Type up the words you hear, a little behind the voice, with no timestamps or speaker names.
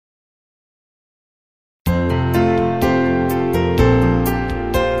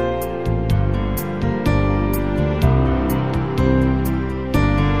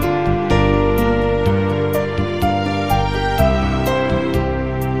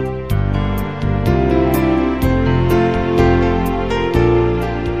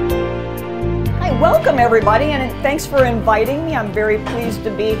everybody, and thanks for inviting me. I'm very pleased to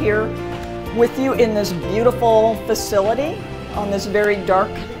be here with you in this beautiful facility on this very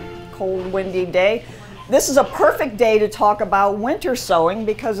dark, cold, windy day. This is a perfect day to talk about winter sowing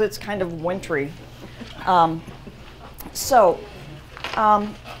because it's kind of wintry. As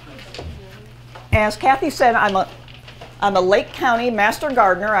Kathy said, I'm a Lake County Master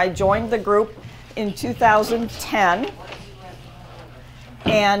Gardener. I joined the group in 2010,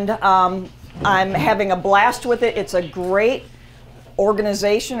 and I'm having a blast with it. It's a great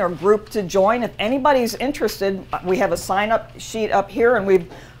organization or group to join. If anybody's interested, we have a sign-up sheet up here, and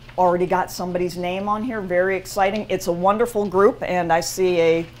we've already got somebody's name on here. Very exciting. It's a wonderful group, and I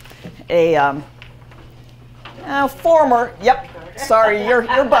see a former, yep, sorry, you're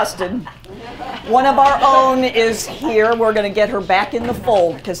busted. One of our own is here. We're going to get her back in the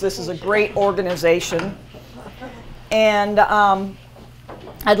fold because this is a great organization. And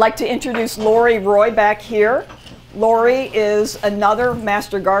I'd like to introduce Lori Roy back here. Lori is another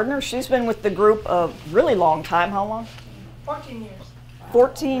Master Gardener. She's been with the group a really long time. How long? 14 years.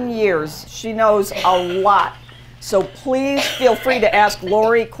 14 years. She knows a lot. So please feel free to ask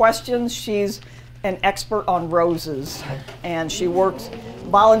Lori questions. She's an expert on roses. And she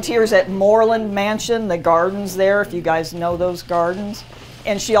volunteers at Moreland Mansion, the gardens there, if you guys know those gardens.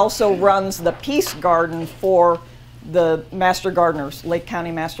 And she also runs the Peace Garden for the Master Gardeners, Lake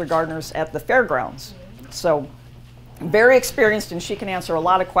County Master Gardeners at the fairgrounds. So very experienced, and she can answer a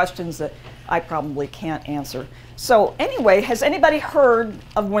lot of questions that I probably can't answer. So anyway, has anybody heard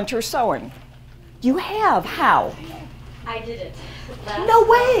of winter sowing? You have? How? I did it no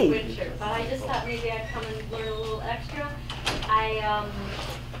way. Winter, but I just thought maybe I'd come and learn a little extra. I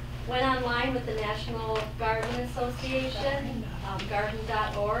went online with the National Garden Association,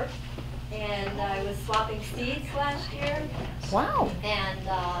 garden.org, and I was swapping seeds last year. Wow. And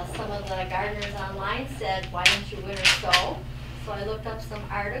some of the gardeners online said, why don't you winter sow? So I looked up some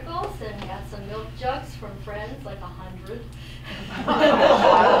articles and got some milk jugs from friends, like 100.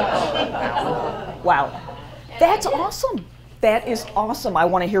 Wow. That's awesome. That is awesome. I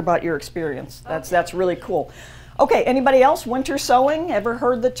want to hear about your experience. That's really cool. Okay, anybody else winter sowing? Ever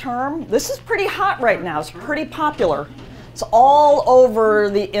heard the term? This is pretty hot right now. It's pretty popular. It's all over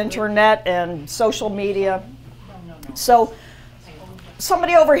the internet and social media. So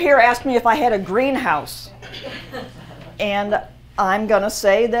somebody over here asked me if I had a greenhouse. And I'm going to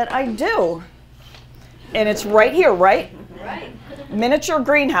say that I do. And it's right here, right? Right. Miniature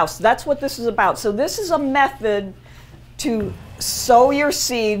greenhouse. That's what this is about. So this is a method to sow your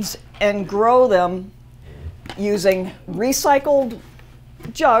seeds and grow them using recycled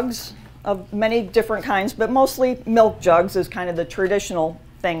jugs of many different kinds, but mostly milk jugs is kind of the traditional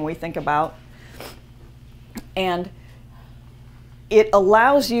thing we think about. And it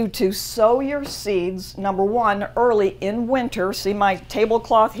allows you to sow your seeds, number one, early in winter. See my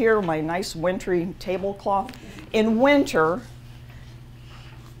tablecloth here, my nice wintry tablecloth. In winter,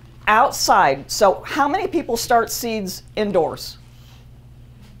 outside. So how many people start seeds indoors?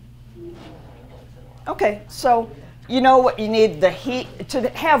 Okay, so you know what you need the heat to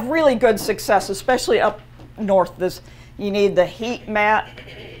have really good success, especially up north. You need the heat mat,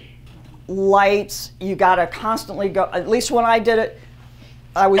 lights. You got to constantly go. At least when I did it,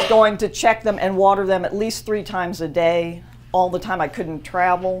 I was going to check them and water them at least 3 times a day. All the time I couldn't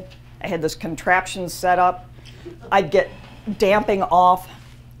travel. I had this contraption set up. I'd get damping off.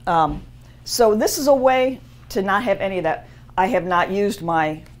 So this is a way to not have any of that. I have not used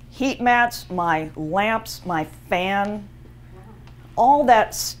my heat mats, my lamps, my fan, all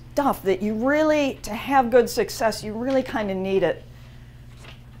that stuff that you really, to have good success, you really kind of need it.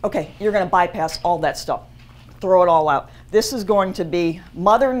 Okay, you're going to bypass all that stuff. Throw it all out. This is going to be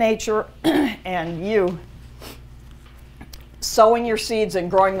Mother Nature and you sowing your seeds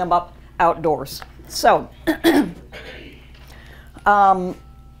and growing them up outdoors. So,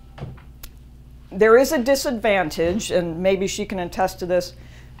 there is a disadvantage, and maybe she can attest to this.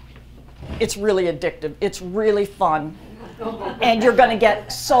 It's really addictive. It's really fun. And you're going to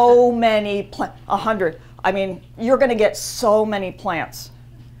get so many plants, 100. I mean, you're going to get so many plants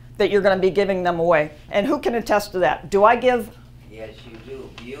that you're going to be giving them away. And who can attest to that? Do I give? Yes, you do.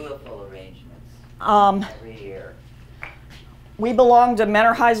 Beautiful arrangements every year. We belong to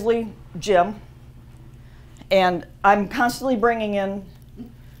Menor Heisley Gym, and I'm constantly bringing in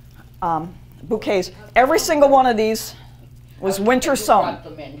bouquets. Every single one of these was winter sown.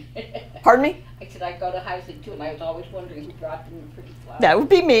 Pardon me? I said I go to Heisley too, and I was always wondering who brought them the pretty flowers. That would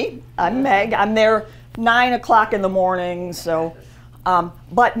be me. I'm Meg. I'm there 9 o'clock in the morning. So,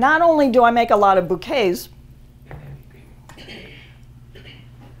 but not only do I make a lot of bouquets,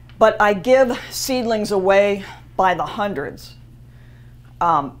 But I give seedlings away by the hundreds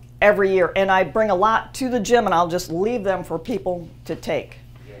every year, and I bring a lot to the gym, and I'll just leave them for people to take.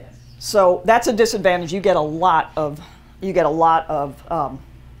 Yes. So that's a disadvantage. You get a lot of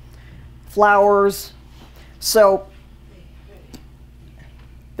flowers. So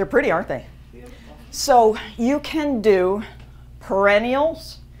they're pretty, aren't they? So you can do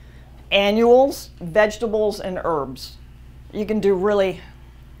perennials, annuals, vegetables, and herbs. You can do really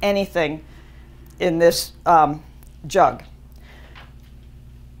anything in this jug.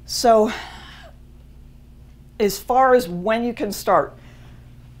 So as far as when you can start,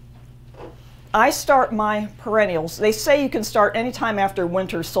 I start my perennials. They say you can start anytime after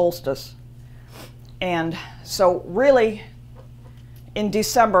winter solstice. And so really in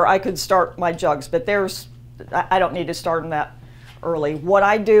December I could start my jugs, but I don't need to start them that early. What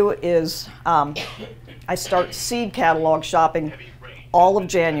I do is I start seed catalog shopping all of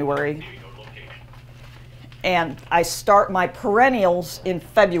January, and I start my perennials in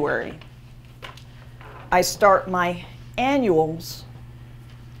February. I start my annuals,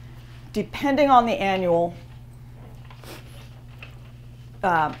 depending on the annual.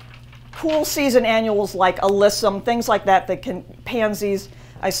 Cool season annuals like alyssum, things like that, pansies,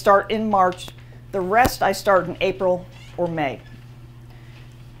 I start in March. The rest I start in April or May.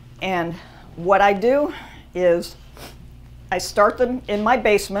 And what I do is I start them in my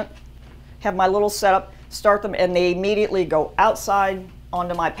basement, have my little setup, start them, and they immediately go outside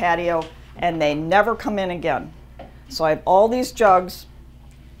onto my patio, and they never come in again. So I have all these jugs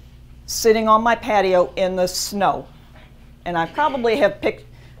sitting on my patio in the snow. And I probably have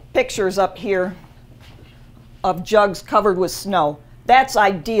pictures up here of jugs covered with snow. That's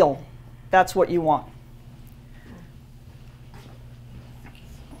ideal. That's what you want.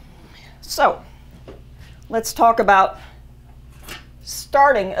 So let's talk about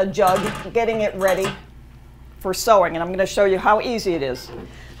starting a jug, getting it ready for sowing, and I'm going to show you how easy it is.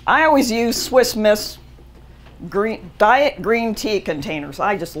 I always use Swiss Miss diet green tea containers.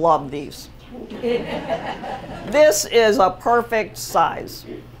 I just love these. This is a perfect size.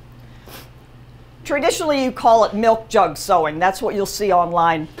 Traditionally, you call it milk jug sowing. That's what you'll see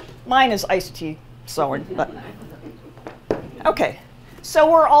online. Mine is iced tea sowing. But okay, so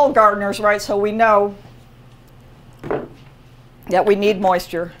we're all gardeners, right? So we know that we need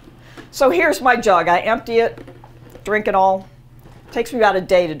moisture. So here's my jug. I empty it, drink it all. It takes me about a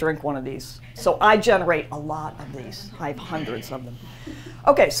day to drink one of these. So I generate a lot of these. I have hundreds of them.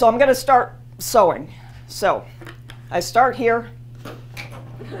 Okay, so I'm going to start sowing. So I start here.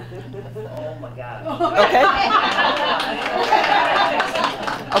 Oh my God.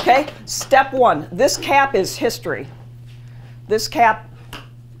 Okay. Okay, step one. This cap is history. This cap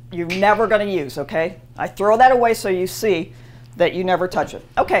you're never going to use, okay? I throw that away so you see that you never touch it.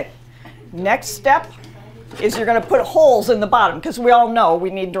 Okay, next step is you're going to put holes in the bottom, because we all know we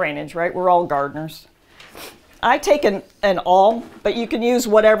need drainage, right? We're all gardeners. I take an awl, but you can use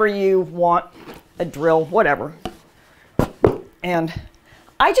whatever you want, a drill, whatever. And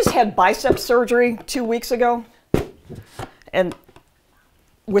I just had bicep surgery 2 weeks ago, and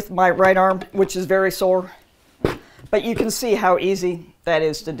with my right arm, which is very sore. But you can see how easy that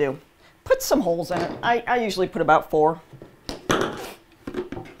is to do. Put some holes in it. I usually put about 4.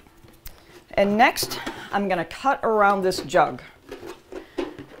 And next, I'm going to cut around this jug.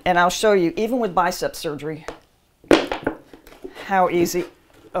 And I'll show you, even with bicep surgery, how easy.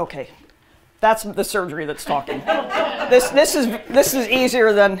 Okay, that's the surgery that's talking. This is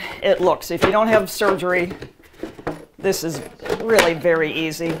easier than it looks. If you don't have surgery, this is really very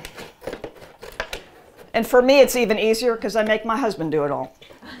easy. And for me, it's even easier because I make my husband do it all.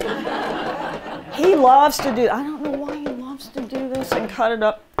 He loves to do, I don't know why he loves to do this and cut it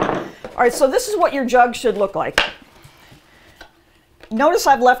up. All right, so this is what your jug should look like. Notice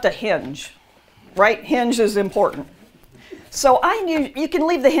I've left a hinge, right? Hinge is important. So you can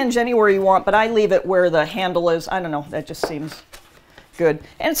leave the hinge anywhere you want, but I leave it where the handle is. I don't know, that just seems good.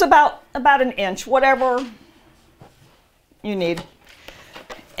 And it's about an inch, whatever you need.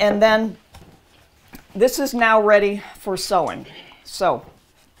 And then this is now ready for sowing. So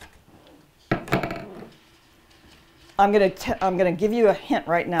I'm gonna give you a hint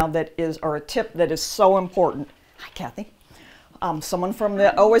right now or a tip that is so important. Hi, Kathy. Someone from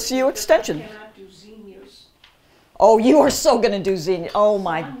the OSU Extension. Oh, you are so gonna do zinnia. Oh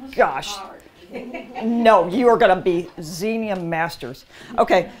my gosh. No, you are gonna be zinnia masters.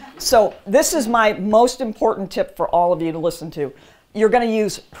 Okay, so this is my most important tip for all of you to listen to. You're gonna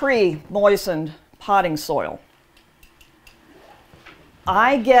use pre-moistened potting soil.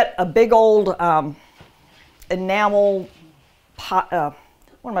 I get a big old enamel pot,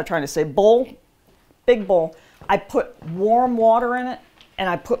 what am I trying to say, bowl, big bowl. I put warm water in it, and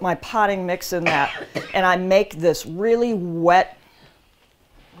I put my potting mix in that, and I make this really wet,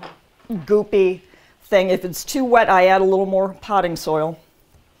 goopy thing. If it's too wet, I add a little more potting soil.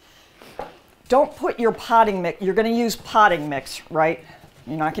 Don't put your potting mix, you're going to use potting mix, right?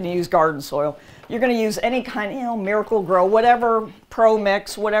 You're not going to use garden soil. You're going to use any kind, Miracle Grow, whatever Pro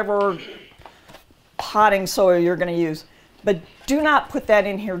Mix, whatever potting soil you're going to use. But do not put that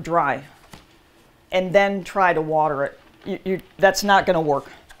in here dry and then try to water it. That's not going to work.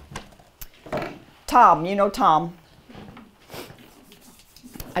 Tom, you know Tom.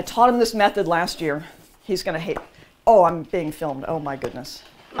 I taught him this method last year. He's going to hate. Oh, I'm being filmed. Oh my goodness.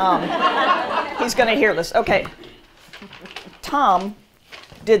 He's going to hear this. Okay. Tom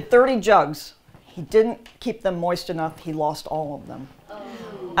did 30 jugs. He didn't keep them moist enough. He lost all of them. Oh.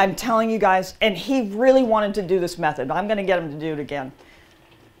 I'm telling you guys, and he really wanted to do this method. I'm going to get him to do it again.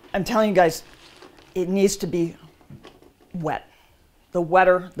 I'm telling you guys, it needs to be wet. The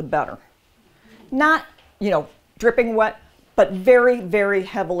wetter, the better. Not, dripping wet, but very, very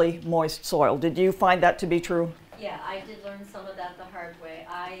heavily moist soil. Did you find that to be true? Yeah, I did learn some of that the hard way.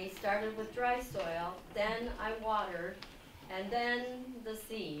 I started with dry soil, then I watered, and then the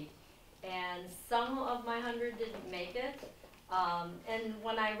seed. And some of my 100 didn't make it. And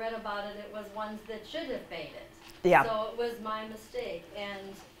when I read about it, it was ones that should have made it. Yeah. So it was my mistake.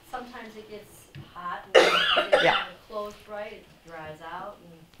 And sometimes it gets hot, and if I didn't have it closed right, it dries out.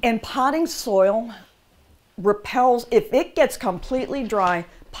 And potting soil repels, if it gets completely dry,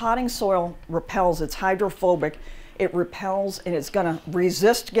 potting soil repels. It's hydrophobic. It repels, and it's going to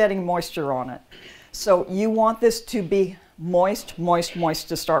resist getting moisture on it. So you want this to be moist, moist, moist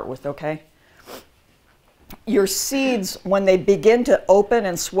to start with, okay? Your seeds, when they begin to open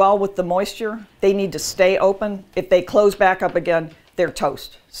and swell with the moisture, they need to stay open. If they close back up again, they're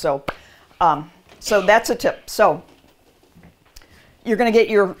toast. So, so that's a tip. So you're going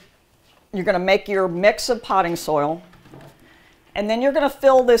to make your mix of potting soil, and then you're going to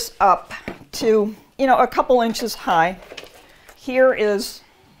fill this up to, a couple inches high. Here is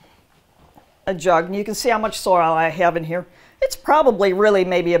a jug, and you can see how much soil I have in here. It's probably really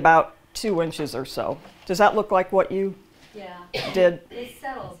maybe about 2 inches or so. Does that look like what you did? It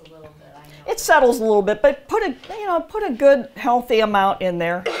settles a little bit, I know. It settles a little bit, but put a good healthy amount in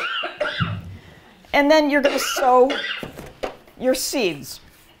there. And then you're going to sow your seeds.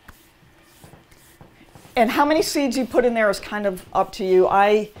 And how many seeds you put in there is kind of up to you.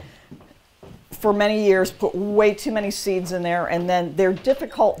 I, for many years, put way too many seeds in there, and then they're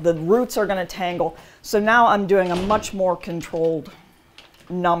difficult. The roots are going to tangle. So now I'm doing a much more controlled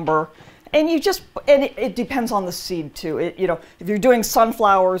number. And it depends on the seed too. If you're doing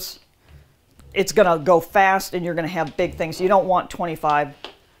sunflowers, it's going to go fast, and you're going to have big things. You don't want 25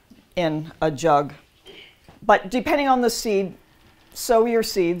 in a jug. But depending on the seed, sow your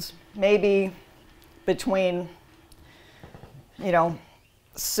seeds, maybe between,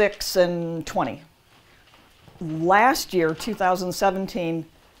 6 and 20. Last year, 2017,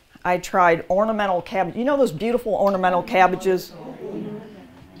 I tried ornamental cabbage. You know those beautiful ornamental cabbages?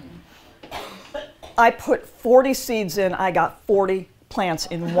 I put 40 seeds in. I got 40 plants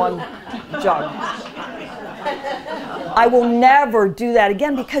in one jug. I will never do that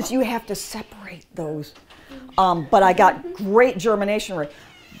again because you have to separate those. But I got great germination rate.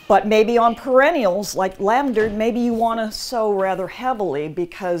 But maybe on perennials like lavender, maybe you want to sow rather heavily,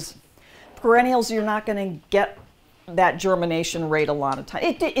 because perennials, you're not going to get that germination rate a lot of time.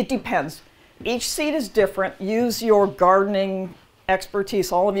 It depends. Each seed is different. Use your gardening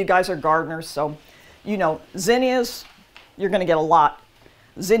expertise. All of you guys are gardeners, so zinnias, you're going to get a lot.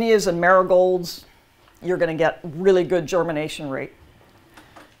 Zinnias and marigolds, you're going to get really good germination rate.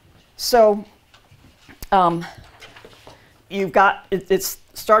 So you've got, it's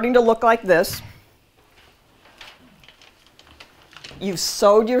starting to look like this. You've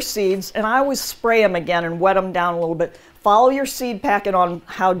sowed your seeds, and I always spray them again and wet them down a little bit. Follow your seed packet on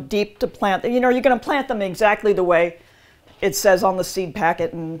how deep to plant them. You're going to plant them exactly the way it says on the seed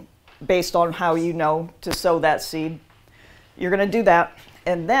packet, and based on how you know to sow that seed. You're going to do that,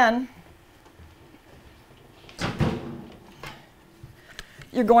 and then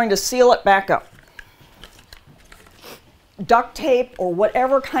you're going to seal it back up. Duct tape or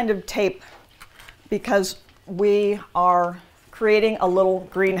whatever kind of tape, because we are creating a little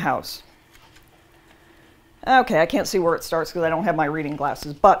greenhouse. Okay, I can't see where it starts because I don't have my reading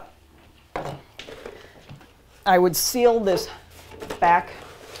glasses, but I would seal this back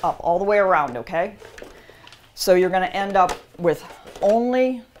up all the way around, okay? So you're going to end up with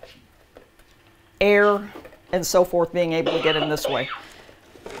only air and so forth being able to get in this way.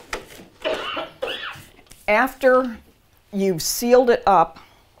 after you've sealed it up,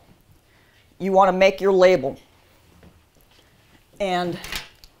 you want to make your label. And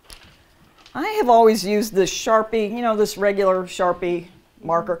I have always used this Sharpie, you know, this regular Sharpie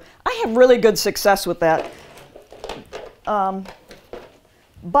marker. I have really good success with that.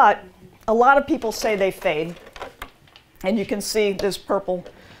 But a lot of people say they fade. And you can see this purple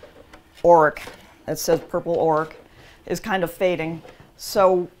auric, that says purple auric, is kind of fading.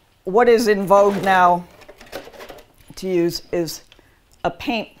 So what is in vogue now to use is a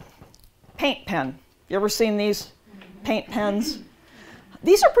paint pen. You ever seen these paint pens?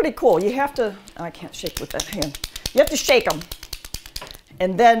 These are pretty cool. You have to, I can't shake with that hand. You have to shake them.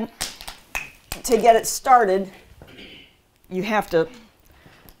 And then to get it started, you have to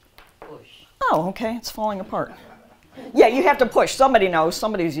Push. Oh, okay, it's falling apart. Yeah, you have to push. Somebody knows.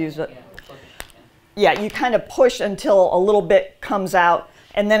 Somebody's used it. Yeah, you kind of push until a little bit comes out,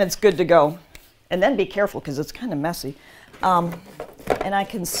 and then it's good to go. And then be careful, because it's kind of messy. And I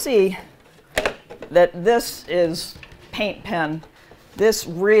can see that this is paint pen. This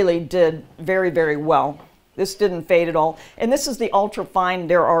really did very, very well. This didn't fade at all. And this is the ultra fine.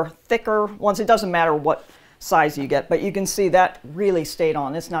 There are thicker ones. It doesn't matter what size you get, but you can see that really stayed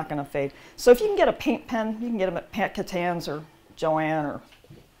on. It's not going to fade. So if you can get a paint pen, you can get them at Pat Catan's or Joann or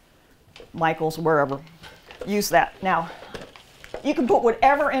Michael's, wherever. Use that. Now, you can put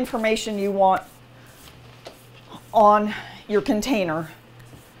whatever information you want on your container.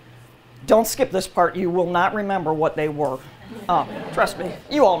 Don't skip this part. You will not remember what they were. Trust me,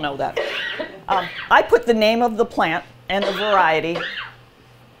 you all know that. I put the name of the plant and the variety,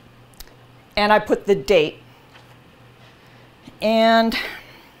 and I put the date. And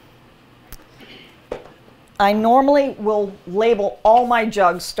I normally will label all my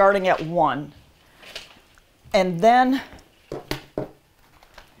jugs starting at 1. And then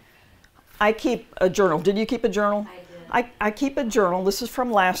I keep a journal. Did you keep a journal? I did. I keep a journal. This is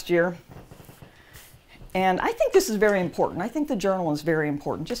from last year. And I think this is very important. I think the journal is very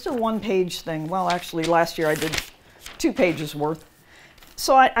important. Just a one-page thing. Well, actually, last year I did 2 pages worth.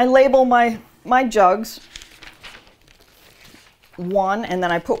 So I label my jugs 1, and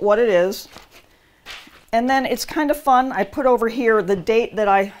then I put what it is. And then it's kind of fun. I put over here the date that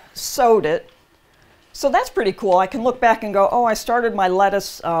I sowed it. So that's pretty cool. I can look back and go, oh, I started my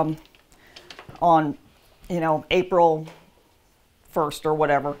lettuce on, you know, April 1st or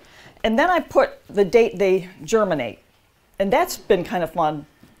whatever. And then I put the date they germinate. And that's been kind of fun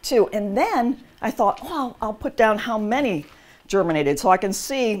too. And then I thought, oh, I'll put down how many germinated. So I can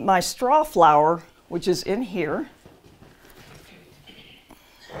see my straw flower, which is in here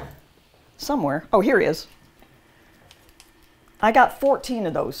somewhere. Oh, here he is. I got 14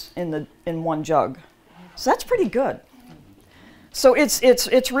 of those in one jug. So that's pretty good. So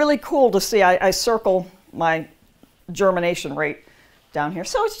it's really cool to see. I circle my germination rate down here.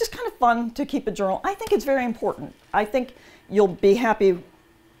 So it's just kind of fun to keep a journal. I think it's very important. I think you'll be happy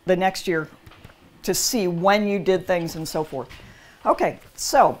the next year to see when you did things and so forth. Okay,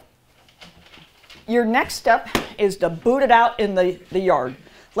 so your next step is to boot it out in the yard.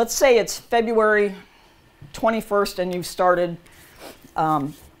 Let's say it's February 21st and you've started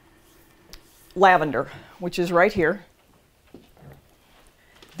lavender, which is right here.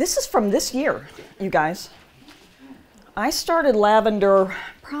 This is from this year, you guys. I started lavender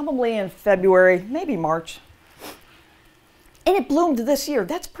probably in February, maybe March. And it bloomed this year.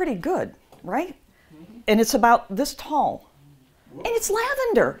 That's pretty good, right? And it's about this tall. And it's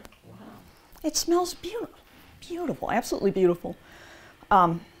lavender. It smells beautiful, beautiful, absolutely beautiful.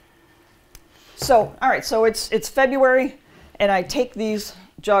 So, all right, so it's February, and I take these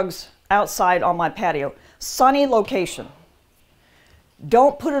jugs outside on my patio. Sunny location.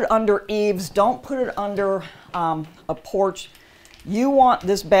 Don't put it under eaves. Don't put it under a porch. You want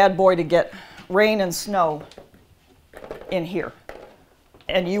this bad boy to get rain and snow in here.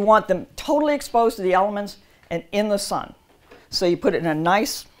 And you want them totally exposed to the elements and in the sun. So you put it in a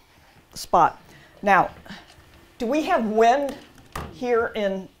nice spot. Now, do we have wind here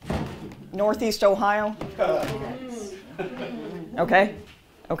in Northeast Ohio? Okay,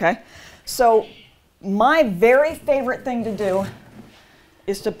 okay. So my very favorite thing to do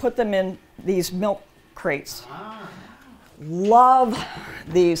is to put them in these milk crates. Love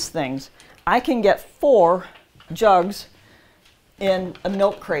these things. I can get 4 jugs in a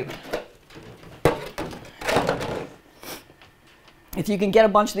milk crate. If you can get a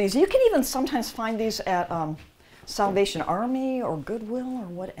bunch of these, you can even sometimes find these at Salvation Army or Goodwill or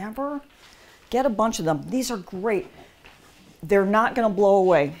whatever. Get a bunch of them. These are great. They're not going to blow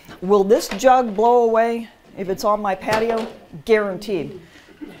away. Will this jug blow away if it's on my patio? Guaranteed.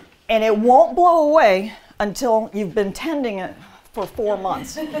 And it won't blow away until you've been tending it for 4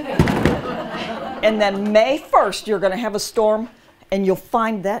 months. And then May 1st, you're going to have a storm, and you'll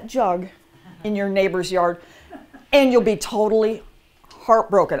find that jug in your neighbor's yard, and you'll be totally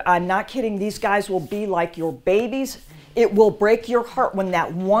heartbroken. I'm not kidding. These guys will be like your babies. It will break your heart when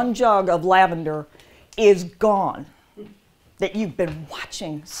that one jug of lavender is gone that you've been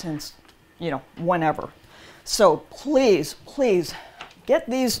watching since, you know, whenever. So please, please get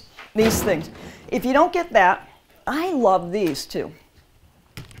these things. If you don't get that, I love these too.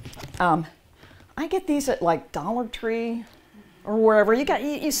 I get these at like Dollar Tree or wherever.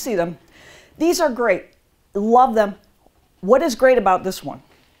 You see them. These are great. Love them. What is great about this one?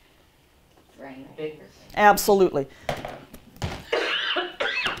 Bigger. Absolutely.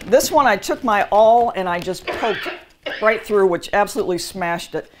 This one I took my awl and I just poked right through, which absolutely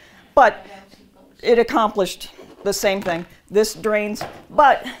smashed it. But it accomplished the same thing. This drains,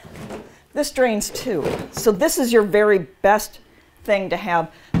 but this drains too. So this is your very best thing to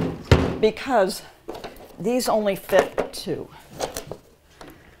have because these only fit 2.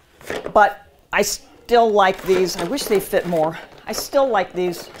 But I still like these. I wish they fit more. I still like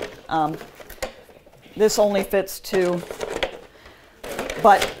these. This only fits 2.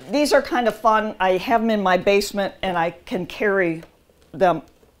 But these are kind of fun. I have them in my basement and I can carry them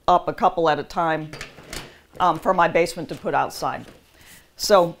up a couple at a time for my basement to put outside.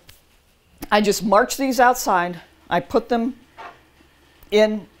 So I just march these outside. I put them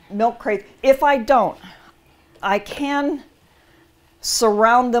in milk crates. If I don't, I can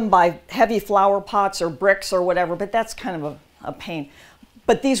surround them by heavy flower pots or bricks or whatever, but that's kind of a pain.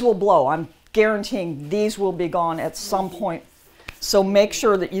 But these will blow. I'm guaranteeing these will be gone at some point. So make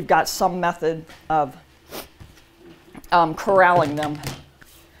sure that you've got some method of corralling them.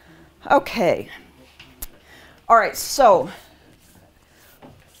 Okay. All right, so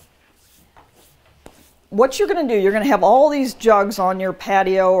what you're going to do, you're going to have all these jugs on your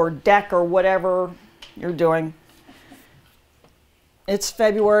patio or deck or whatever you're doing. It's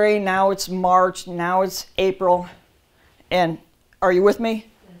February, now it's March, now it's April. And are you with me?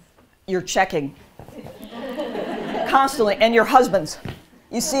 Yes. You're checking. Constantly, and your husbands.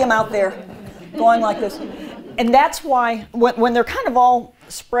 You see them out there going like this. And that's why, when they're kind of all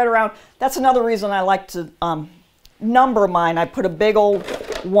spread around, that's another reason I like to number mine. I put a big old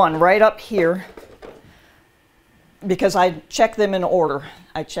one right up here because I check them in order.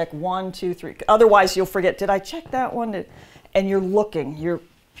 I check 1, 2, 3. Otherwise, you'll forget, did I check that one? And you're looking. You're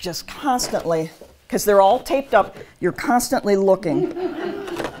just constantly, because they're all taped up, you're constantly looking.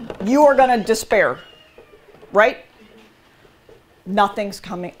 You are going to despair, right? Nothing's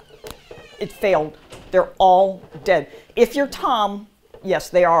coming. It failed. They're all dead. If you're Tom, yes,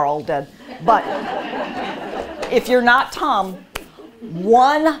 they are all dead. But if you're not Tom,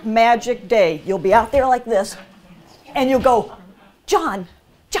 one magic day, you'll be out there like this, and you'll go, John,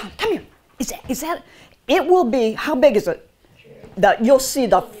 come here. Is that, it will be, how big is it? You'll see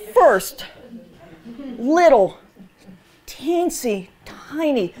the first little, teensy,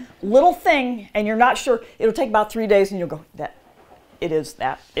 tiny little thing, and you're not sure. It'll take about 3 days, and you'll go, it is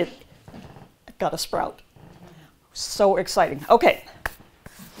that. It got a sprout. So exciting. Okay.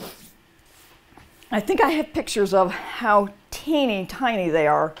 I think I have pictures of how teeny tiny they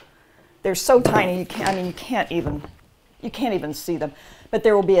are. They're so tiny, you can't even see them. But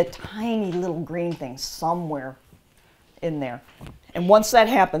there will be a tiny little green thing somewhere in there. And once that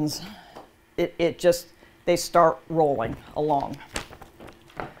happens, they start rolling along.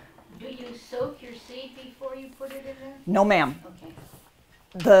 Do you soak your seed before you put it in there? No, ma'am.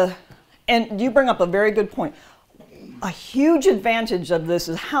 Okay. And you bring up a very good point. A huge advantage of this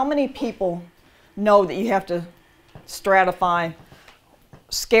is how many people know that you have to stratify,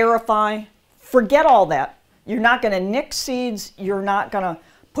 scarify. Forget all that. You're not going to nick seeds. You're not going to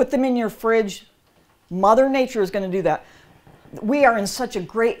put them in your fridge. Mother Nature is going to do that. We are in such a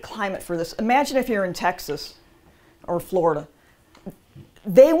great climate for this. Imagine if you're in Texas or Florida.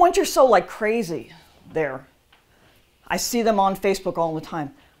 They winter sow like crazy there. I see them on Facebook all the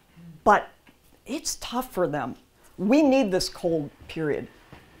time. But it's tough for them. We need this cold period.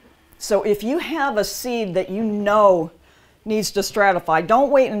 So if you have a seed that you know needs to stratify, don't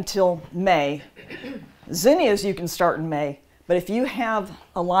wait until May. Zinnias you can start in May, but if you have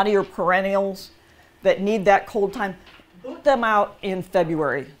a lot of your perennials that need that cold time, boot them out in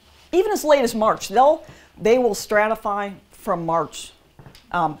February. Even as late as March. They will stratify from March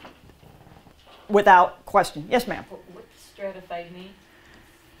without question. Yes, ma'am? What stratified mean?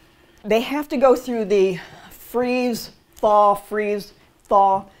 They have to go through the freeze, thaw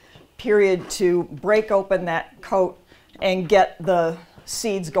period to break open that coat and get the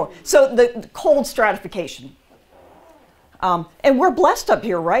seeds going. So the cold stratification. And we're blessed up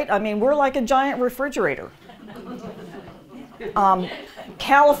here, right? I mean, we're like a giant refrigerator.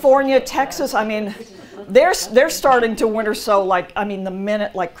 California, Texas, I mean, they're starting to winter sow like, I mean, the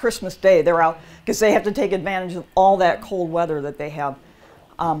minute like Christmas Day, they're out because they have to take advantage of all that cold weather that they have.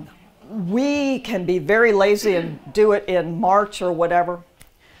 We can be very lazy and do it in March or whatever.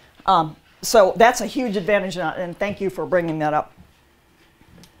 So that's a huge advantage, and thank you for bringing that up.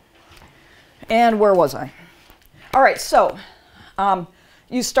 And where was I? All right, so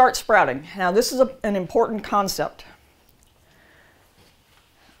you start sprouting. Now this is an important concept.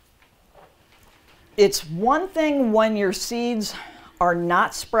 It's one thing when your seeds are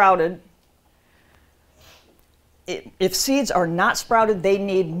not sprouted. If seeds are not sprouted, they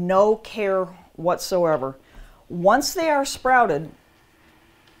need no care whatsoever. Once they are sprouted,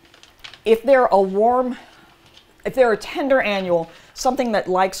 if they're a tender annual, something that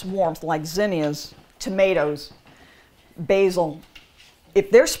likes warmth, like zinnias, tomatoes, basil,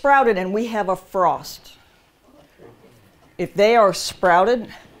 if they're sprouted and we have a frost, if they are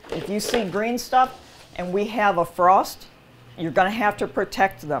sprouted, if you see green stuff and we have a frost, you're going to have to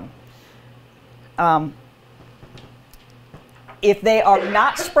protect them. If they are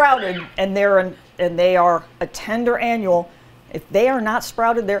not sprouted and they are a tender annual, if they are not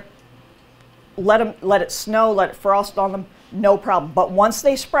sprouted, let it snow, let it frost on them, no problem. But once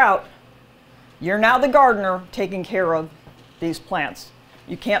they sprout, you're now the gardener taking care of these plants.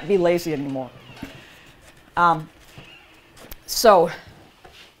 You can't be lazy anymore. So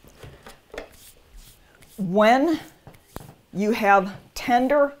when you have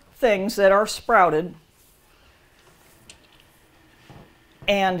tender things that are sprouted,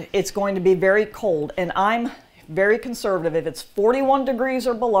 and it's going to be very cold, and I'm very conservative. If it's 41 degrees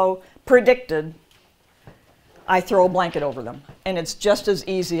or below predicted, I throw a blanket over them, and it's just as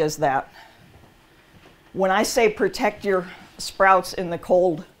easy as that. When I say protect your sprouts in the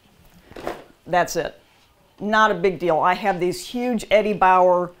cold, that's it. Not a big deal. I have these huge Eddie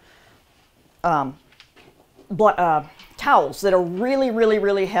Bauer towels that are really, really,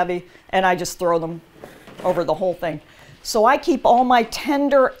 really heavy, and I just throw them over the whole thing. So I keep all my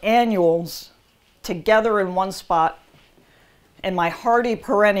tender annuals together in one spot and my hardy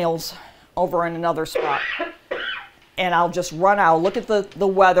perennials over in another spot. And I'll just run out, look at the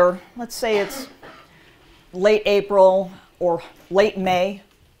weather. Let's say it's late April or late May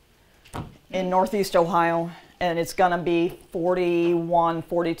in Northeast Ohio, and it's going to be 41,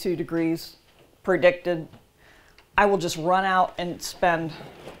 42 degrees predicted. I will just run out and spend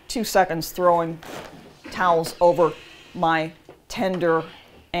 2 seconds throwing towels over my tender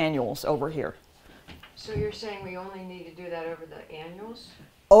annuals over here. So you're saying we only need to do that over the annuals?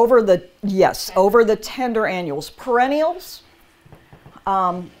 Over the, yes, over the tender annuals. Perennials,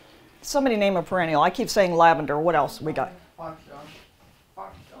 somebody name a perennial. I keep saying lavender. What else we got? Foxglove.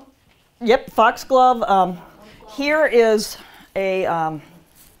 Foxglove? Yep, foxglove. Here is a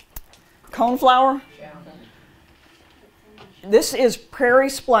coneflower. This is Prairie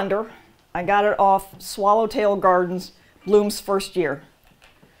Splendor. I got it off Swallowtail Gardens, Bloom's first year.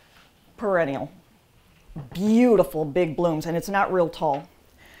 Perennial. Beautiful big blooms, and it's not real tall.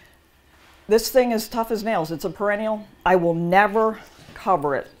 This thing is tough as nails. It's a perennial. I will never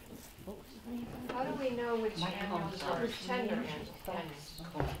cover it. How do we know which annuals are tender annuals?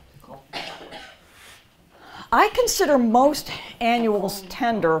 I consider most annuals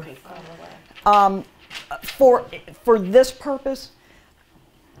tender for this purpose.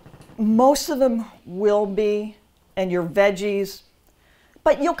 Most of them will be, and your veggies,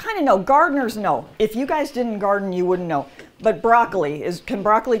 but you'll kind of know. Gardeners know. If you guys didn't garden, you wouldn't know. But broccoli, can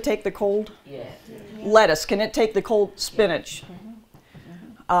broccoli take the cold? Yeah. Lettuce, can it take the cold? Spinach.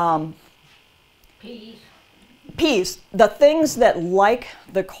 Peas. Peas, the things that like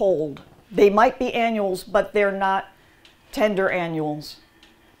the cold, they might be annuals, but they're not tender annuals.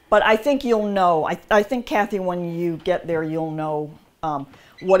 But I think you'll know. I think, Kathy, when you get there, you'll know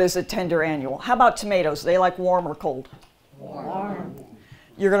what is a tender annual. How about tomatoes? They like warm or cold? Warm.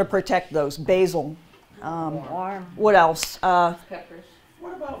 You're going to protect those. Basil. Warm. What else? Peppers.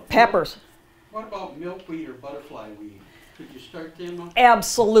 What about Peppers. What about milkweed or butterfly weed? Could you start them up?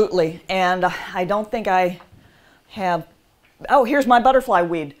 Absolutely. And I don't think I have. Oh, here's my butterfly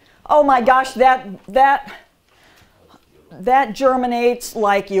weed. Oh my gosh, that germinates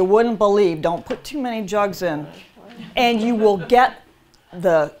like you wouldn't believe. Don't put too many jugs in. And you will get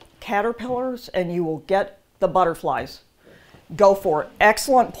the caterpillars and you will get the butterflies. Go for it.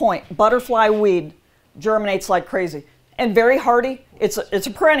 Excellent point. Butterfly weed germinates like crazy. And very hardy. It's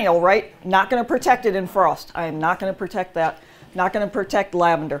a perennial, right? Not going to protect it in frost. I am not going to protect that. Not going to protect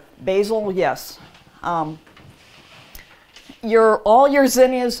lavender. Basil, yes. All your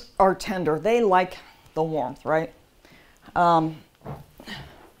zinnias are tender. They like the warmth, right?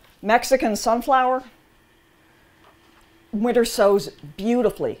 Mexican sunflower, winter sows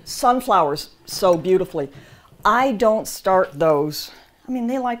beautifully. Sunflowers sow beautifully. I don't start those. I mean,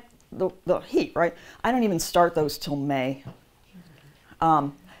 they like the heat, right? I don't even start those till May.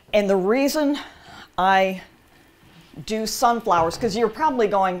 And the reason I do sunflowers, because you're probably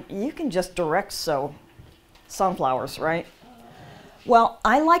going, you can just direct sow sunflowers, right? Well,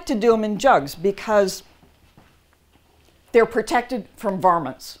 I like to do them in jugs because they're protected from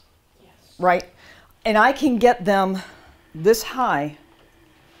varmints, right? And I can get them this high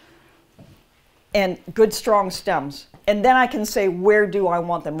and good strong stems. And then I can say, where do I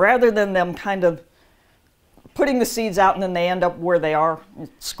want them? Rather than them kind of putting the seeds out and then they end up where they are,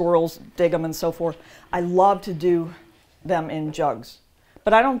 squirrels dig them and so forth. I love to do them in jugs.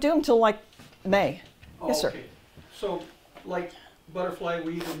 But I don't do them till like May. Oh, Yes, sir. okay. So, like butterfly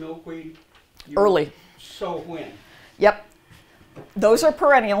weed and milkweed? you Early. Sow when? Yep. Those are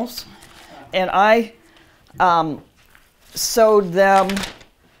perennials. And I sowed them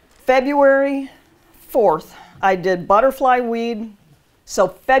February 4th. I did butterfly weed. So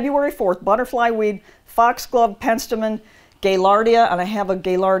February 4th, butterfly weed, foxglove, penstemon, gaillardia, and I have a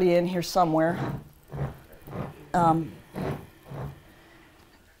gaillardia in here somewhere.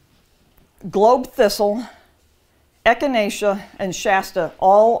 Globe thistle, echinacea, and Shasta,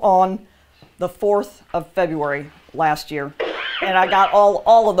 all on the 4th of February last year. And I got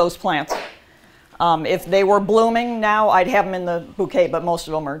all of those plants. If they were blooming now, I'd have them in the bouquet, but most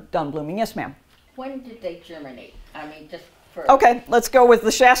of them are done blooming. Yes, ma'am. When did they germinate? I mean, just for... Okay, let's go with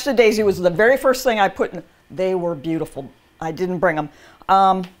the Shasta daisy. Was the very first thing I put in. They were beautiful. I didn't bring them.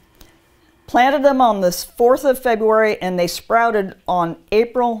 Planted them on the 4th of February, and they sprouted on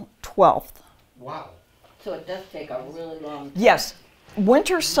April 12th. Wow. So it does take a really long time. Yes.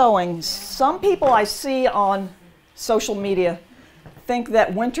 Winter sowing, some people I see on social media think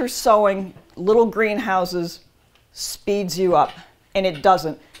that winter sowing, little greenhouses, speeds you up. And it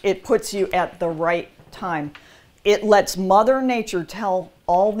doesn't. It puts you at the right time. It lets Mother Nature tell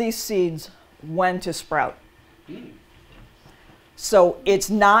all these seeds when to sprout. So it's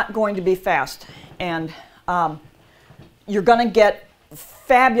not going to be fast. And you're going to get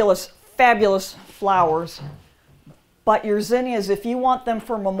fabulous, fabulous flowers. But your zinnias, if you want them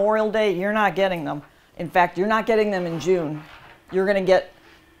for Memorial Day, you're not getting them. In fact, you're not getting them in June. You're going to get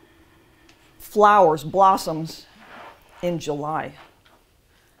flowers, blossoms in July.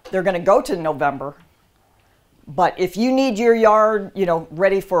 They're going to go to November. But if you need your yard, you know,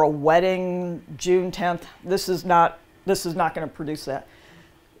 ready for a wedding June 10th, this is not going to produce that.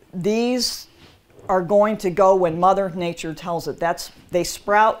 These are going to go when Mother Nature tells it. They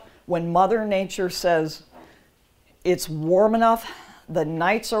sprout when Mother Nature says it's warm enough, the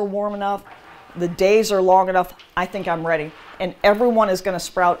nights are warm enough, the days are long enough, I think I'm ready. And everyone is going to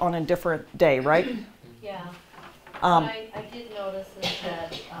sprout on a different day, right? Yeah. What I did notice is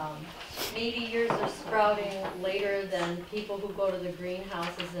that maybe yours are sprouting later than people who go to the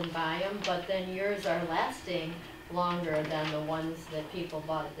greenhouses and buy them, but then yours are lasting longer than the ones that people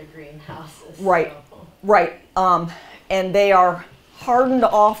bought at the greenhouses. Right, so. right. And they are hardened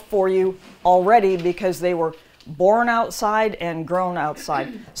off for you already because they were born outside and grown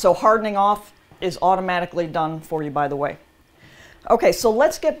outside. So hardening off is automatically done for you, by the way. Okay, so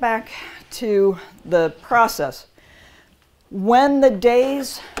let's get back to the process. When the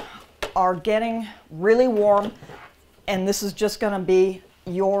days are getting really warm, and this is just going to be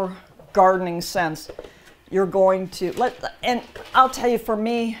your gardening sense, you're going to and I'll tell you, for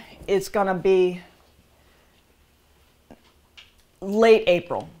me, it's going to be late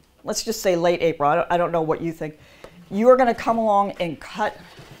April. Let's just say late April. I don't know what you think. You are going to come along and cut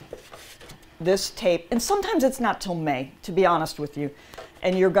this tape, and sometimes it's not till May, to be honest with you,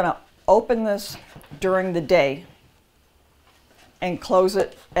 and you're going to open this during the day and close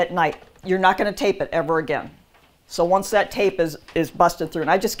it at night. You're not going to tape it ever again. So once that tape is busted through, and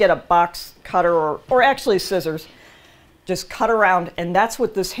I just get a box cutter or actually scissors, just cut around, and that's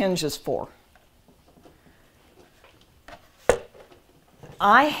what this hinge is for.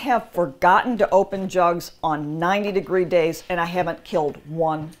 I have forgotten to open jugs on 90-degree days, and I haven't killed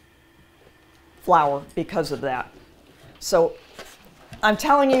one flower because of that. So I'm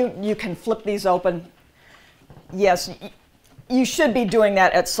telling you, you can flip these open. Yes, you should be doing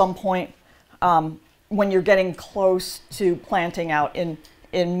that at some point when you're getting close to planting out in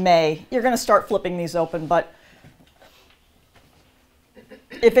May. You're going to start flipping these open, but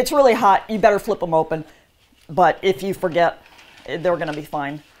if it's really hot, you better flip them open. But if you forget, they're going to be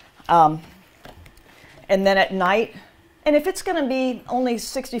fine. And then at night, and if it's going to be only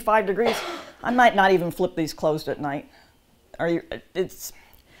 65 degrees, I might not even flip these closed at night. They're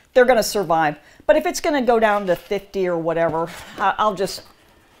going to survive. But if it's going to go down to 50 or whatever, I'll just,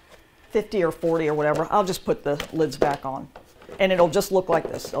 50 or 40 or whatever, I'll just put the lids back on. And it'll just look like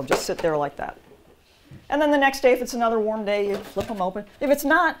this. They'll just sit there like that. And then the next day, if it's another warm day, you flip them open. If it's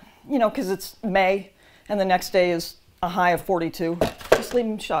not, you know, because it's May, and the next day is a high of 42, just leave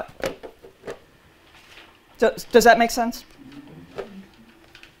them shut. Does that make sense?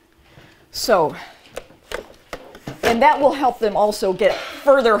 So, and that will help them also get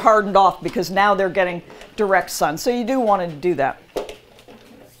further hardened off because now they're getting direct sun. So you do want to do that.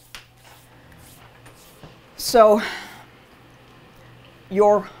 So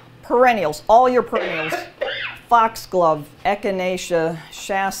your perennials, all your perennials, foxglove, echinacea,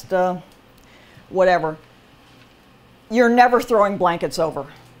 shasta, whatever, you're never throwing blankets over.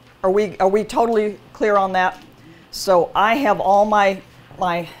 Are we totally clear on that? So I have all my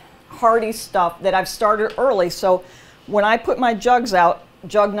hardy stuff that I've started early. So when I put my jugs out,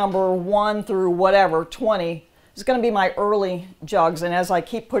 jug number 1 through whatever, 20, is going to be my early jugs. And as I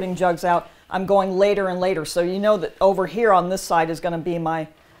keep putting jugs out, I'm going later and later. So you know that over here on this side is going to be my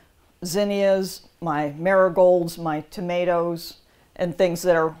zinnias, my marigolds, my tomatoes, and things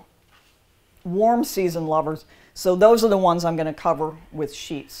that are warm season lovers. So those are the ones I'm going to cover with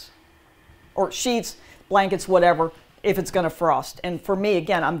sheets. Or sheets, blankets, whatever, if it's going to frost. And for me,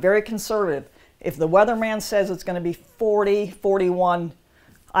 again, I'm very conservative. If the weatherman says it's going to be 40, 41,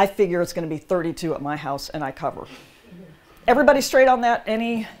 I figure it's going to be 32 at my house, and I cover. Everybody straight on that?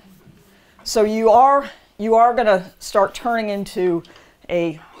 Any? So you are going to start turning into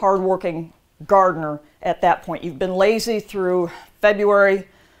a hardworking gardener at that point. You've been lazy through February,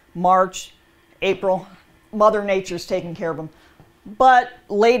 March, April. Mother Nature's taking care of them. But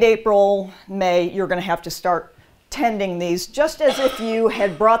late April, May, you're going to have to start tending these just as if you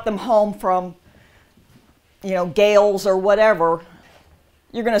had brought them home from, you know, gales or whatever.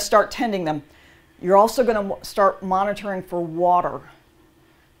 You're going to start tending them. You're also going to start monitoring for water.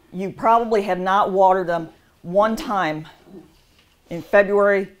 You probably have not watered them one time in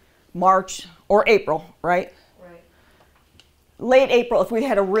February, March, or April, right? Right. Late April, if we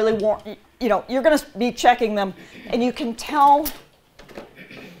had a really warm, you know, you're going to be checking them, and you can tell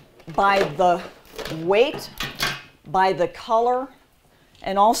by the weight, by the color,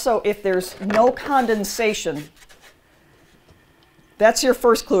 and also if there's no condensation. That's your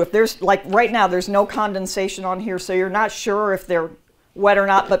first clue. If there's, like right now, there's no condensation on here, so you're not sure if they're wet or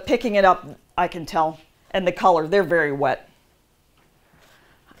not, but picking it up, I can tell. And the color, they're very wet.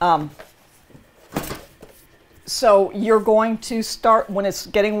 So you're going to start, when it's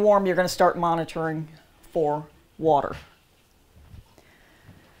getting warm, you're going to start monitoring for water.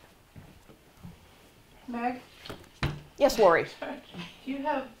 Meg, Yes, Lori?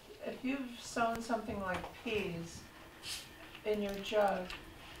 if you've sown something like peas in your jug,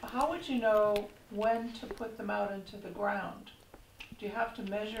 how would you know when to put them out into the ground? Do you have to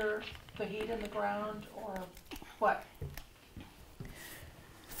measure the heat in the ground or what?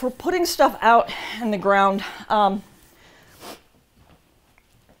 For putting stuff out in the ground,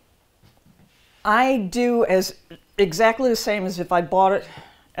 I do as exactly the same as if I bought it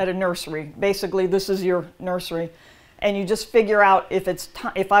at a nursery. Basically, this is your nursery, and you just figure out if it's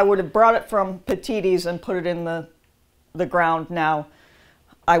if I would have brought it from Petites and put it in the ground now,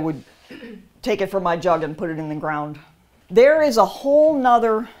 I would take it from my jug and put it in the ground. There is a whole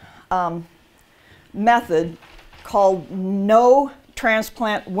nother method called no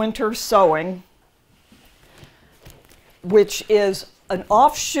transplant winter sowing, which is an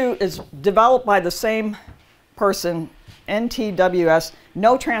offshoot, is developed by the same person, NTWS,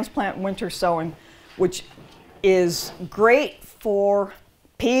 no transplant winter sowing, which is great for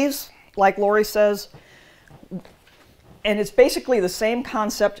peas, like Lori says. And it's basically the same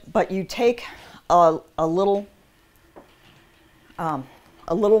concept, but you take a little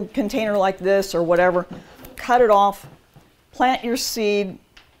container like this or whatever, cut it off, plant your seed,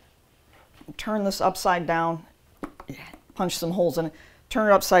 turn this upside down, punch some holes in it, turn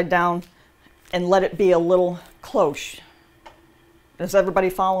it upside down, and let it be a little cloche. Does everybody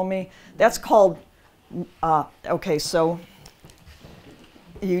follow me? That's called, okay, so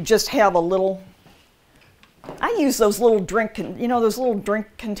you just have a little, I use those little drink, you know, those little drink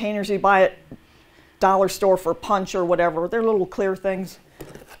containers you buy at dollar store for punch or whatever. They're little clear things.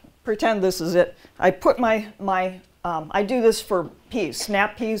 Pretend this is it. I put I do this for peas,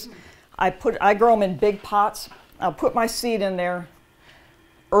 snap peas. I grow them in big pots. I'll put my seed in there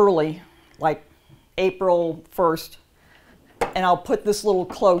early, like April 1st, and I'll put this little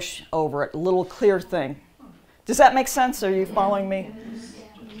cloche over it, a little clear thing. Does that make sense? Are you following me?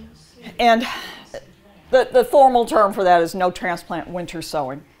 And the formal term for that is no transplant winter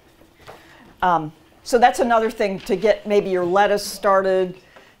sowing. So that's another thing to get maybe your lettuce started,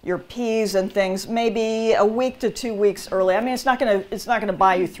 your peas and things, maybe a week to 2 weeks early. I mean, it's not gonna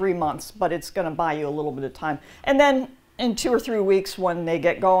buy you 3 months, but it's gonna buy you a little bit of time. And then in 2 or 3 weeks, when they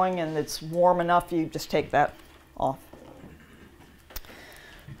get going and it's warm enough, you just take that off.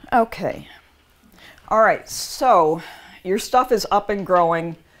 Okay. All right, so your stuff is up and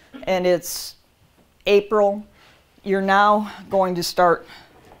growing, and it's April. You're now going to start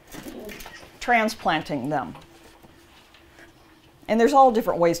transplanting them. And there's all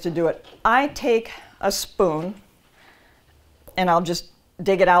different ways to do it. I take a spoon, and I'll just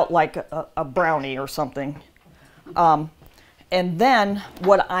dig it out like a brownie or something. And then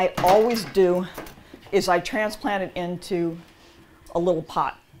what I always do is I transplant it into a little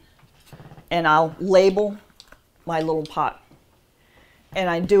pot. And I'll label my little pot. And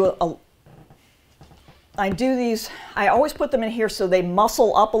I do these, I always put them in here so they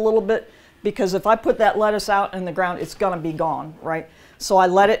muscle up a little bit, because if I put that lettuce out in the ground, it's gonna be gone, right? So I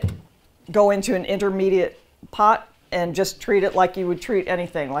let it go into an intermediate pot and just treat it like you would treat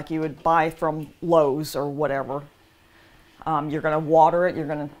anything, like you would buy from Lowe's or whatever. You're gonna water it,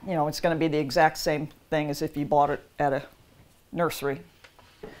 it's gonna be the exact same thing as if you bought it at a nursery.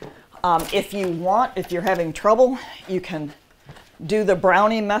 If you're having trouble, you can do the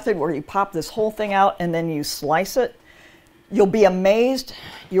brownie method where you pop this whole thing out and then you slice it. You'll be amazed.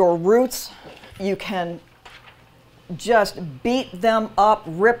 Your roots, you can just beat them up,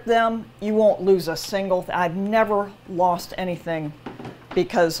 rip them. You won't lose a single thing. I've never lost anything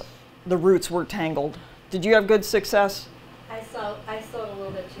because the roots were tangled. Did you have good success? I sowed a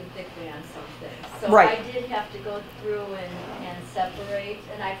little bit too thickly on some things. So Right. I did have to go through and separate,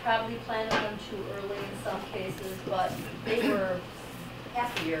 and I probably planted them too early in some cases, but they were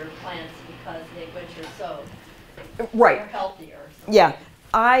happier plants because they winter sowed. Right. They're healthier. So. Yeah.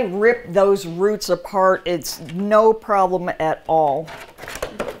 I rip those roots apart. It's no problem at all.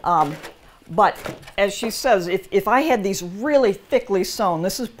 But as she says, if I had these really thickly sown,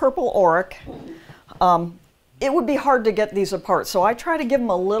 this is purple auric, it would be hard to get these apart. So I try to give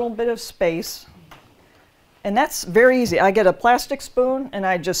them a little bit of space. And that's very easy. I get a plastic spoon and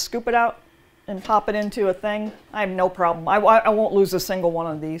I just scoop it out and pop it into a thing. I have no problem. I won't lose a single one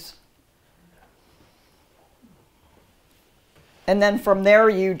of these. And then from there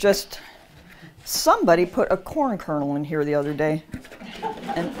somebody put a corn kernel in here the other day.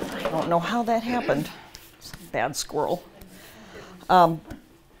 And I don't know how that happened. It's a bad squirrel.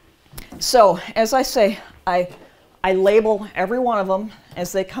 So as I say, I label every one of them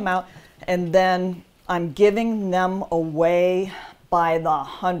as they come out, and then I'm giving them away by the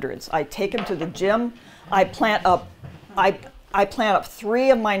hundreds. I take them to the gym. I plant up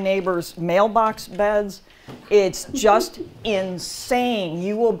 3 of my neighbors' mailbox beds. It's just insane.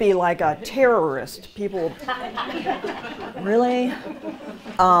 You will be like a terrorist. People, really?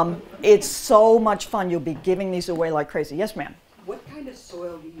 It's so much fun. You'll be giving these away like crazy. Yes, ma'am? What kind of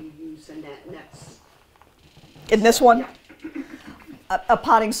soil do you use in that next? In this one? Yeah. A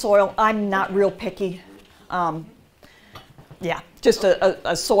potting soil. I'm not real picky. Yeah, just a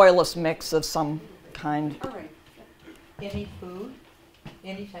soilless mix of some kind. All right. Any food?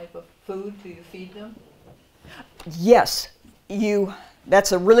 Any type of food do you feed them? Yes,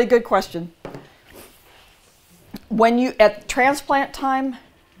 that's a really good question. At transplant time,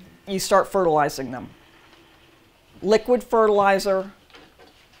 you start fertilizing them. Liquid fertilizer.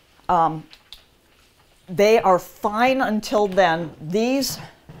 They are fine until then. These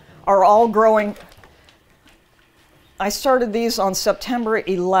are all growing. I started these on September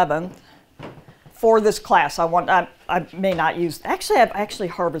 11th for this class. I may not use, I've actually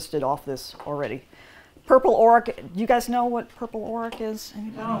harvested off this already. Purple auric, you guys know what purple auric is?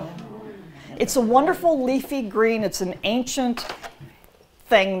 Anybody? No. It's a wonderful leafy green. It's an ancient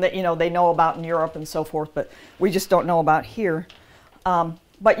thing that they know about in Europe and so forth, but we just don't know about here.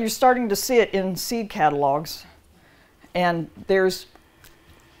 But you're starting to see it in seed catalogs, and there's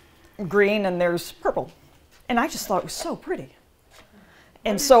green and there's purple. And I just thought it was so pretty.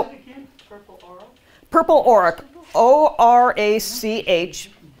 And so, purple auric,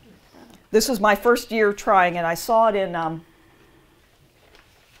 O-R-A-C-H. This was my first year trying it. I saw it in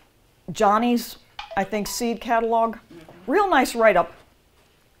Johnny's, I think, seed catalog. Real nice write-up.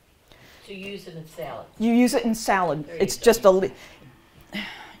 To use it in salad. You use it in salad. It's just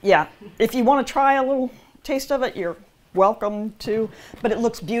yeah. If you want to try a little taste of it, you're welcome to. But it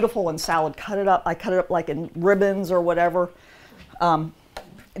looks beautiful in salad. Cut it up. I cut it up like in ribbons or whatever.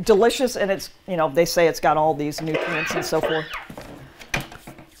 Delicious, and it's, you know, they say it's got all these nutrients and so forth.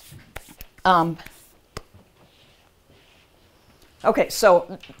 Okay,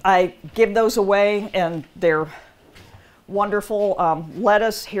 so I give those away, and they're wonderful.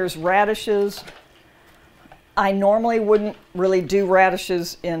 Lettuce, here's radishes. I normally wouldn't really do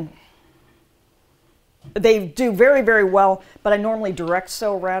radishes in, they do very, very well, but I normally direct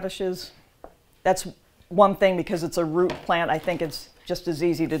sow radishes. That's one thing, because it's a root plant. I think it's just as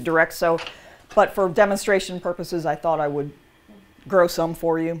easy to direct sow. But for demonstration purposes, I thought I would grow some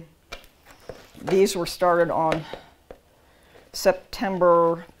for you. These were started on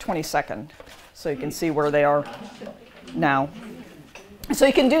September 22nd, so you can see where they are now. So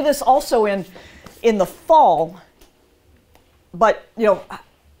you can do this also in the fall, but you know,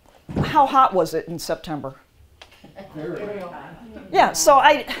 how hot was it in September? Yeah, so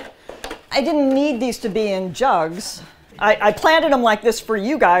I didn't need these to be in jugs. I planted them like this for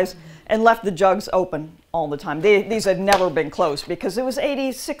you guys and left the jugs open all the time. These had never been closed because it was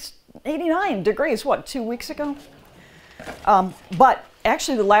 86, 89 degrees, what, 2 weeks ago? But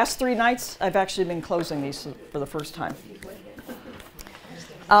actually the last 3 nights, I've actually been closing these for the first time.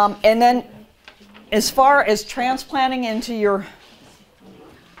 And then as far as transplanting into your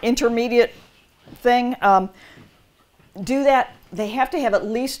intermediate thing, do that. They have to have at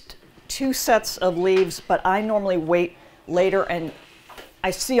least 2 sets of leaves, but I normally wait later, and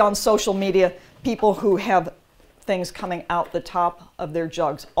I see on social media people who have things coming out the top of their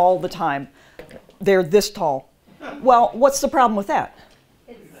jugs all the time. They're this tall. Well, what's the problem with that?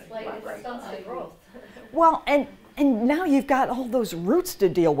 It's like it stunts the growth. Well, and now you've got all those roots to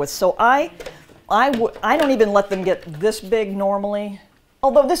deal with. So I don't even let them get this big normally,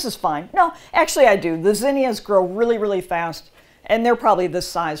 although this is fine. No, actually I do. The zinnias grow really, really fast, and they're probably this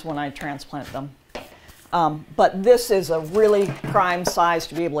size when I transplant them. But this is a really prime size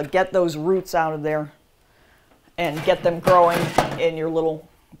to be able to get those roots out of there and get them growing in your little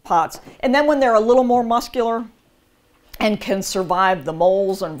pots. And then when they're a little more muscular and can survive the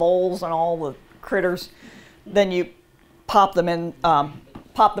moles and voles and all the critters, then you pop them in,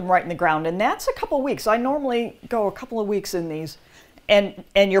 pop them right in the ground. And that's a couple weeks. I normally go a couple of weeks in these. And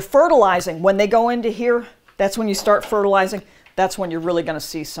you're fertilizing. When they go into here, that's when you start fertilizing. That's when you're really going to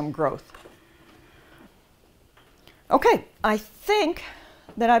see some growth. Okay, I think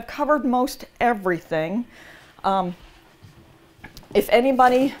that I've covered most everything. If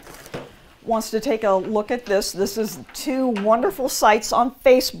anybody wants to take a look at this, this is 2 wonderful sites on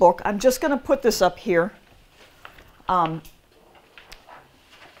Facebook. I'm just going to put this up here.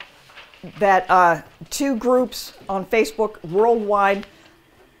 That 2 groups on Facebook worldwide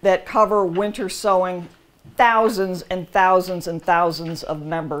that cover winter sowing, thousands and thousands and thousands of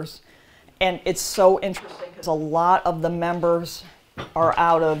members. And it's so interesting because a lot of the members are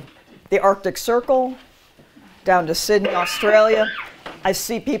out of the Arctic Circle, down to Sydney, Australia. I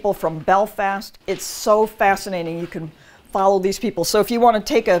see people from Belfast. It's so fascinating. You can follow these people. So if you want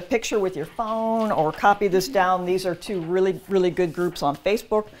to take a picture with your phone or copy this down, these are 2 really, really good groups on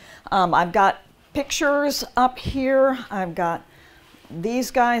Facebook. I've got pictures up here. I've got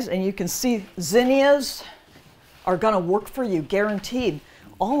these guys, and you can see zinnias are going to work for you, guaranteed.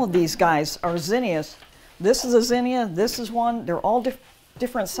 All of these guys are zinnias. This is a zinnia, this is one. They're all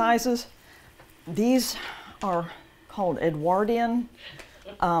different sizes. These are called Edwardian.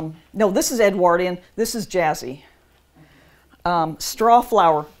 No, this is Edwardian. This is Jazzy.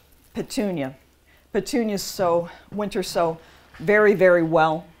 Strawflower, petunia. Petunias sow, winter sow very, very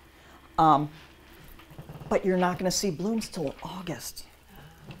well. But you're not going to see blooms till August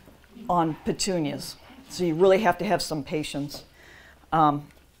on petunias. So you really have to have some patience.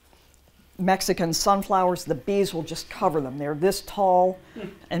 Mexican sunflowers, the bees will just cover them. They're this tall,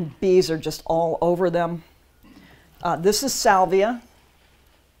 and bees are just all over them. This is salvia,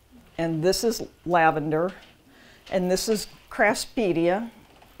 and this is lavender, and this is craspedia,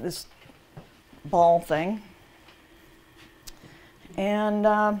 this ball thing.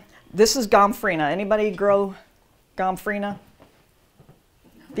 And this is gomphrena. Anybody grow gomphrena?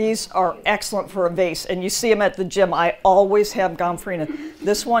 These are excellent for a vase, and you see them at the gym. I always have gomphrena.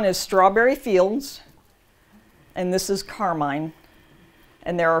 This one is Strawberry Fields, and this is Carmine,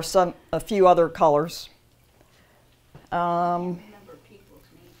 and there are a few other colors. And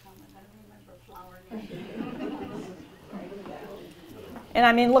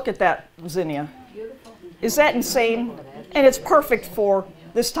I mean, look at that zinnia. Is that insane? And it's perfect for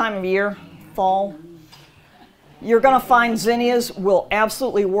this time of year, fall. You're going to find zinnias will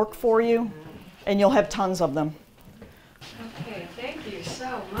absolutely work for you, and you'll have tons of them. Okay, thank you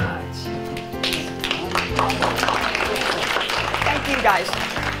so much. guys.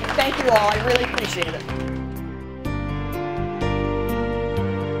 Thank you all. I really appreciate it.